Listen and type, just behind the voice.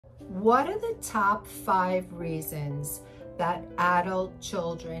What are the top 5 reasons that adult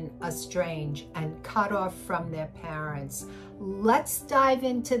children estrange and cut off from their parents? Let's dive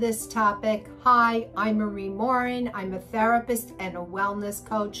into this topic. Hi, I'm Marie Morin. I'm a therapist and a wellness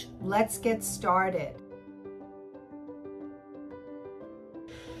coach. Let's get started.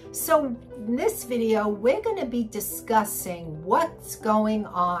 So in this video, we're going to be discussing what's going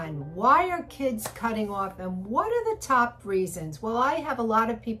on. Why are kids cutting off, and what are the top reasons? Well, I have a lot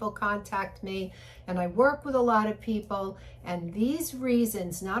of people contact me, and I work with a lot of people, and these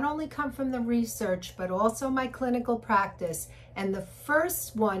reasons not only come from the research, but also my clinical practice. And the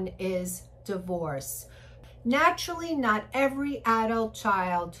first one is divorce. Naturally, not every adult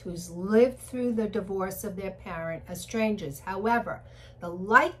child who's lived through the divorce of their parent estranges. However, the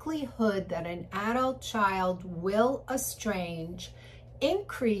likelihood that an adult child will estrange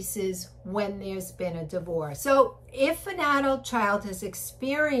increases when there's been a divorce. So if an adult child has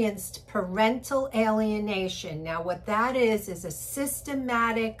experienced parental alienation, now what that is a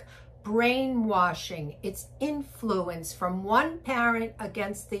systematic brainwashing. It's influence from one parent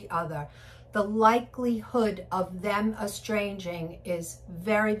against the other. The likelihood of them estranging is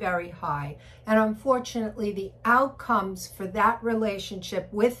very, very high. And unfortunately, the outcomes for that relationship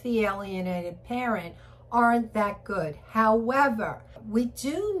with the alienated parent aren't that good. However, we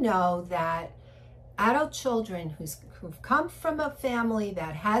do know that adult children who've come from a family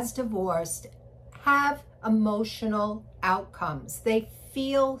that has divorced have emotional outcomes. They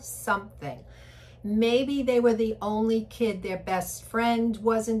feel something. Maybe they were the only kid, their best friend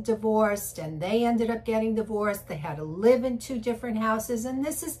wasn't divorced, and they ended up getting divorced. They had to live in 2 different houses, and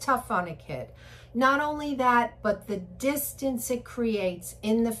this is tough on a kid. Not only that, but the distance it creates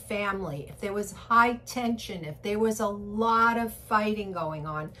in the family. If there was high tension, if there was a lot of fighting going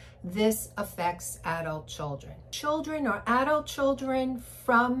on, this affects adult children. Children or adult children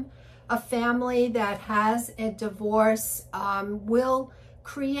from a family that has a divorce will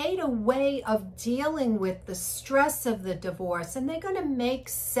create a way of dealing with the stress of the divorce, and they're going to make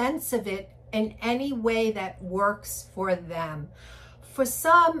sense of it in any way that works for them. For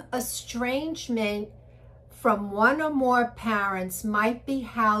some, estrangement from one or more parents might be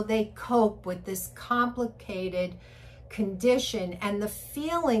how they cope with this complicated condition and the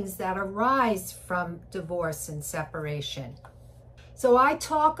feelings that arise from divorce and separation. So I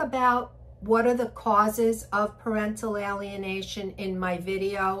talk about what are the causes of parental alienation in my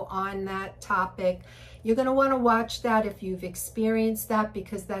video on that topic. You're going to want to watch that if you've experienced that,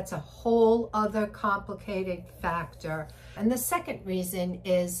 because that's a whole other complicated factor. And the second reason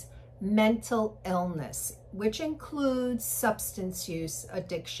is mental illness, which includes substance use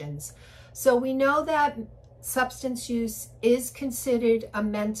addictions. So we know that substance use is considered a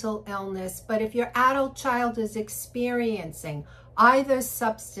mental illness, but if your adult child is experiencing either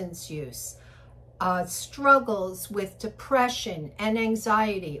substance use, struggles with depression and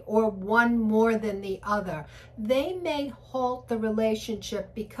anxiety, or one more than the other, they may halt the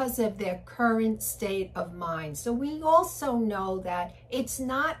relationship because of their current state of mind. So we also know that it's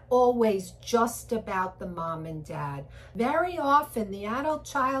not always just about the mom and dad. Very often the adult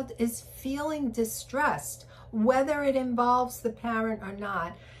child is feeling distressed, whether it involves the parent or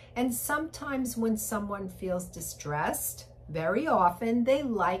not. And sometimes when someone feels distressed, very often they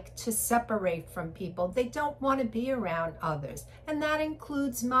like to separate from people. They don't want to be around others. And that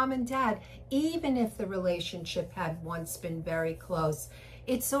includes mom and dad, even if the relationship had once been very close.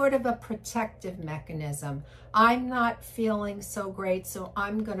 It's sort of a protective mechanism. I'm not feeling so great, so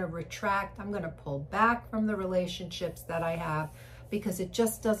I'm going to retract. I'm going to pull back from the relationships that I have, because it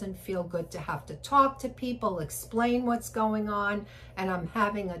just doesn't feel good to have to talk to people, explain what's going on, and I'm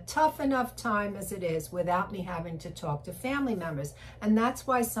having a tough enough time as it is without me having to talk to family members. And that's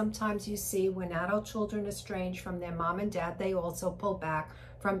why sometimes you see when adult children estrange from their mom and dad, they also pull back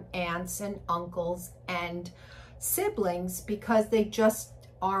from aunts and uncles and siblings, because they just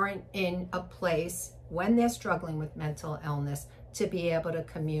aren't in a place when they're struggling with mental illness to be able to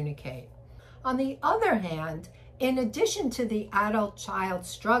communicate. On the other hand, in addition to the adult child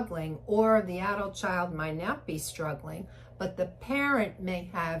struggling, or the adult child might not be struggling, but the parent may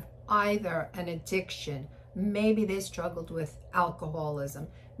have either an addiction, maybe they struggled with alcoholism,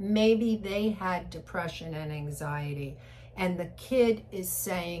 maybe they had depression and anxiety, and the kid is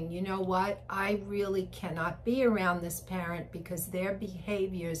saying, you know what, I really cannot be around this parent because their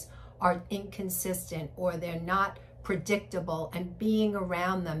behaviors are inconsistent or they're not predictable, and being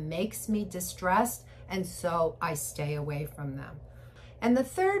around them makes me distressed, and so I stay away from them. And the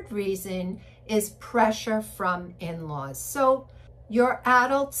third reason is pressure from in-laws. So Your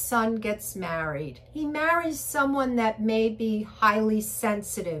adult son gets married. He marries someone that may be highly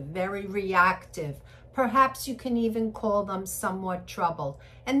sensitive, very reactive. Perhaps you can even call them somewhat troubled.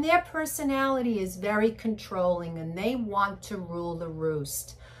 And their personality is very controlling and they want to rule the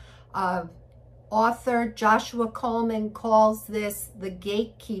roost. Author Joshua Coleman calls this the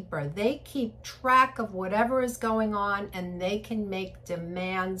gatekeeper. They keep track of whatever is going on and they can make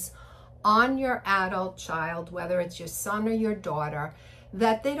demands on your adult child, whether it's your son or your daughter,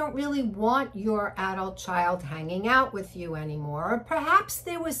 that they don't really want your adult child hanging out with you anymore. Or perhaps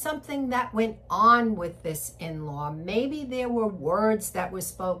there was something that went on with this in-law. Maybe there were words that were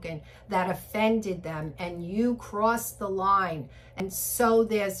spoken that offended them and you crossed the line. And so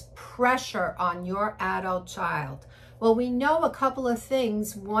there's pressure on your adult child. Well, we know a couple of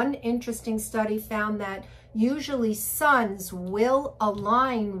things. One interesting study found that usually sons will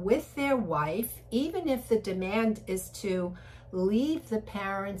align with their wife, even if the demand is to leave the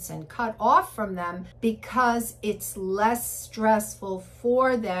parents and cut off from them, because it's less stressful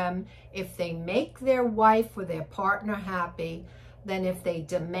for them if they make their wife or their partner happy than if they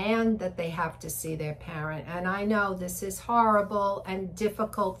demand that they have to see their parent. And I know this is horrible and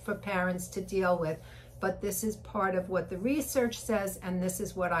difficult for parents to deal with, but this is part of what the research says, and this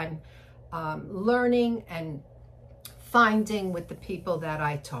is what I'm learning and finding with the people that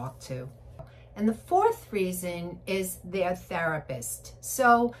I talk to. And the fourth reason is their therapist.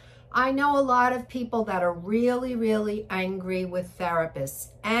 So I know a lot of people that are really, really angry with therapists,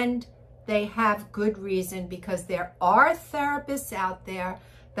 and they have good reason, because there are therapists out there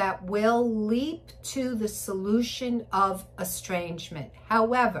that will leap to the solution of estrangement.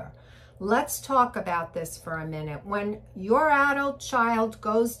 However, let's talk about this for a minute. When your adult child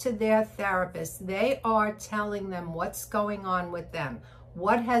goes to their therapist, they are telling them what's going on with them,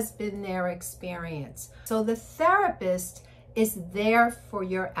 what has been their experience. So the therapist is there for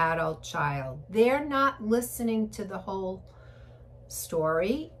your adult child. They're not listening to the whole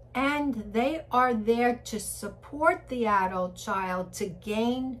story, and they are there to support the adult child to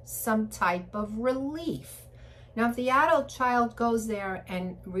gain some type of relief. Now, if the adult child goes there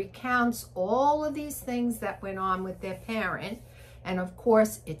and recounts all of these things that went on with their parent, and of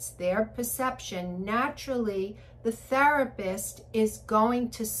course it's their perception, naturally the therapist is going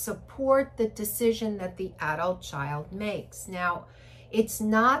to support the decision that the adult child makes. Now, it's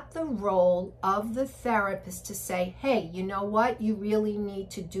not the role of the therapist to say, hey, you know what, you really need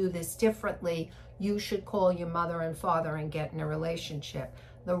to do this differently. You should call your mother and father and get in a relationship.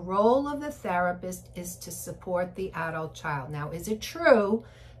 The role of the therapist is to support the adult child. Now, is it true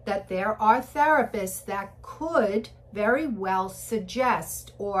that there are therapists that could very well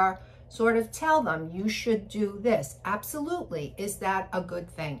suggest or sort of tell them, you should do this? Absolutely. Is that a good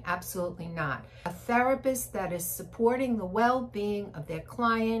thing? Absolutely not. A therapist that is supporting the well-being of their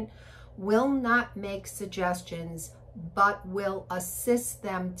client will not make suggestions, but will assist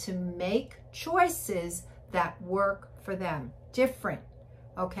them to make choices that work for them. Different.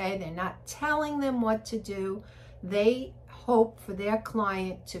 Okay? They're not telling them what to do. They hope for their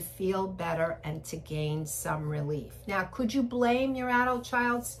client to feel better and to gain some relief. Now, could you blame your adult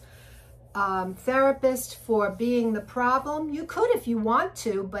child's therapist for being the problem? You could if you want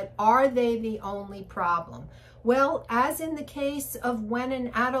to, but are they the only problem? Well, as in the case of when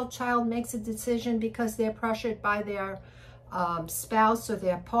an adult child makes a decision because they're pressured by their spouse or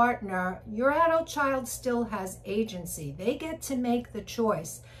their partner, your adult child still has agency. They get to make the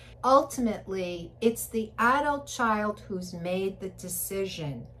choice. Ultimately, it's the adult child who's made the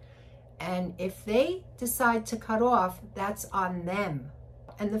decision. And if they decide to cut off, that's on them.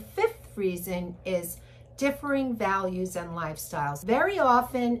 And the fifth reason is differing values and lifestyles. Very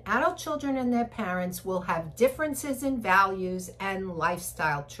often, adult children and their parents will have differences in values and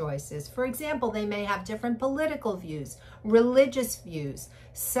lifestyle choices. For example, they may have different political views, religious views,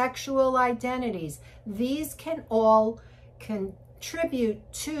 sexual identities. These can all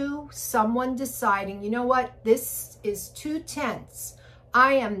contribute to someone deciding, you know what, this is too tense.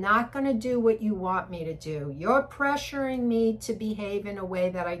 I am not going to do what you want me to do. You're pressuring me to behave in a way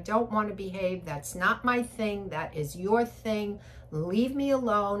that I don't want to behave. That's not my thing. That is your thing. Leave me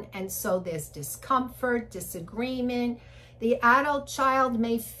alone. And so there's discomfort, disagreement. The adult child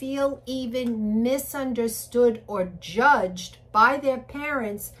may feel even misunderstood or judged by their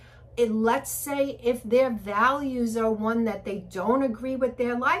parents. Let's say if their values are one that they don't agree with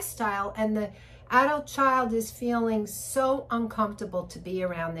their lifestyle, and the adult child is feeling so uncomfortable to be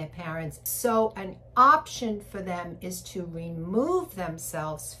around their parents. So an option for them is to remove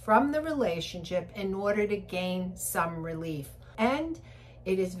themselves from the relationship in order to gain some relief. And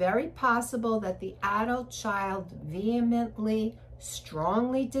it is very possible that the adult child vehemently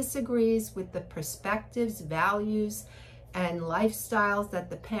strongly disagrees with the perspectives, values, and lifestyles that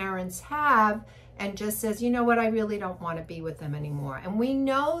the parents have, and just says, you know what, I really don't want to be with them anymore. And we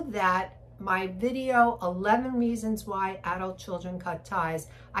know that my video, 11 Reasons Why Adult Children Cut Ties,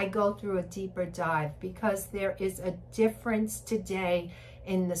 I go through a deeper dive because there is a difference today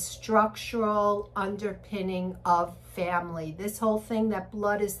in the structural underpinning of family. This whole thing that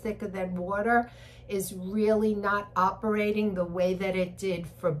blood is thicker than water is really not operating the way that it did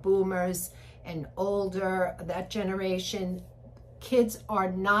for boomers and older, that generation. Kids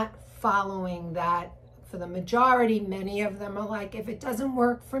are not following that. For the majority, many of them are like, if it doesn't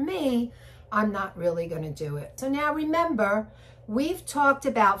work for me, I'm not really going to do it. So now remember, we've talked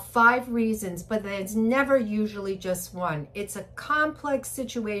about 5 reasons, but there's never usually just one. It's a complex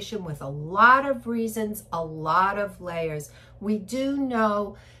situation with a lot of reasons, a lot of layers. We do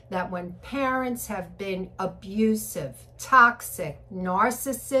know that when parents have been abusive, toxic,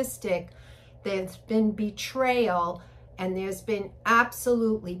 narcissistic, there's been betrayal, and there's been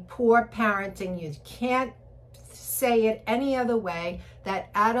absolutely poor parenting. You can't say it any other way, that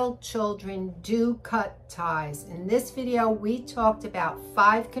adult children do cut ties. In this video, we talked about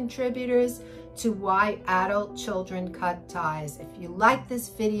 5 contributors to why adult children cut ties. If you like this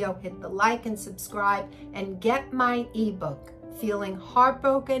video, hit the like and subscribe, and get my ebook, Feeling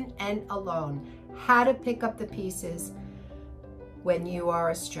Heartbroken and Alone, How to Pick Up the Pieces When You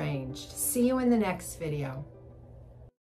Are Estranged. See you in the next video.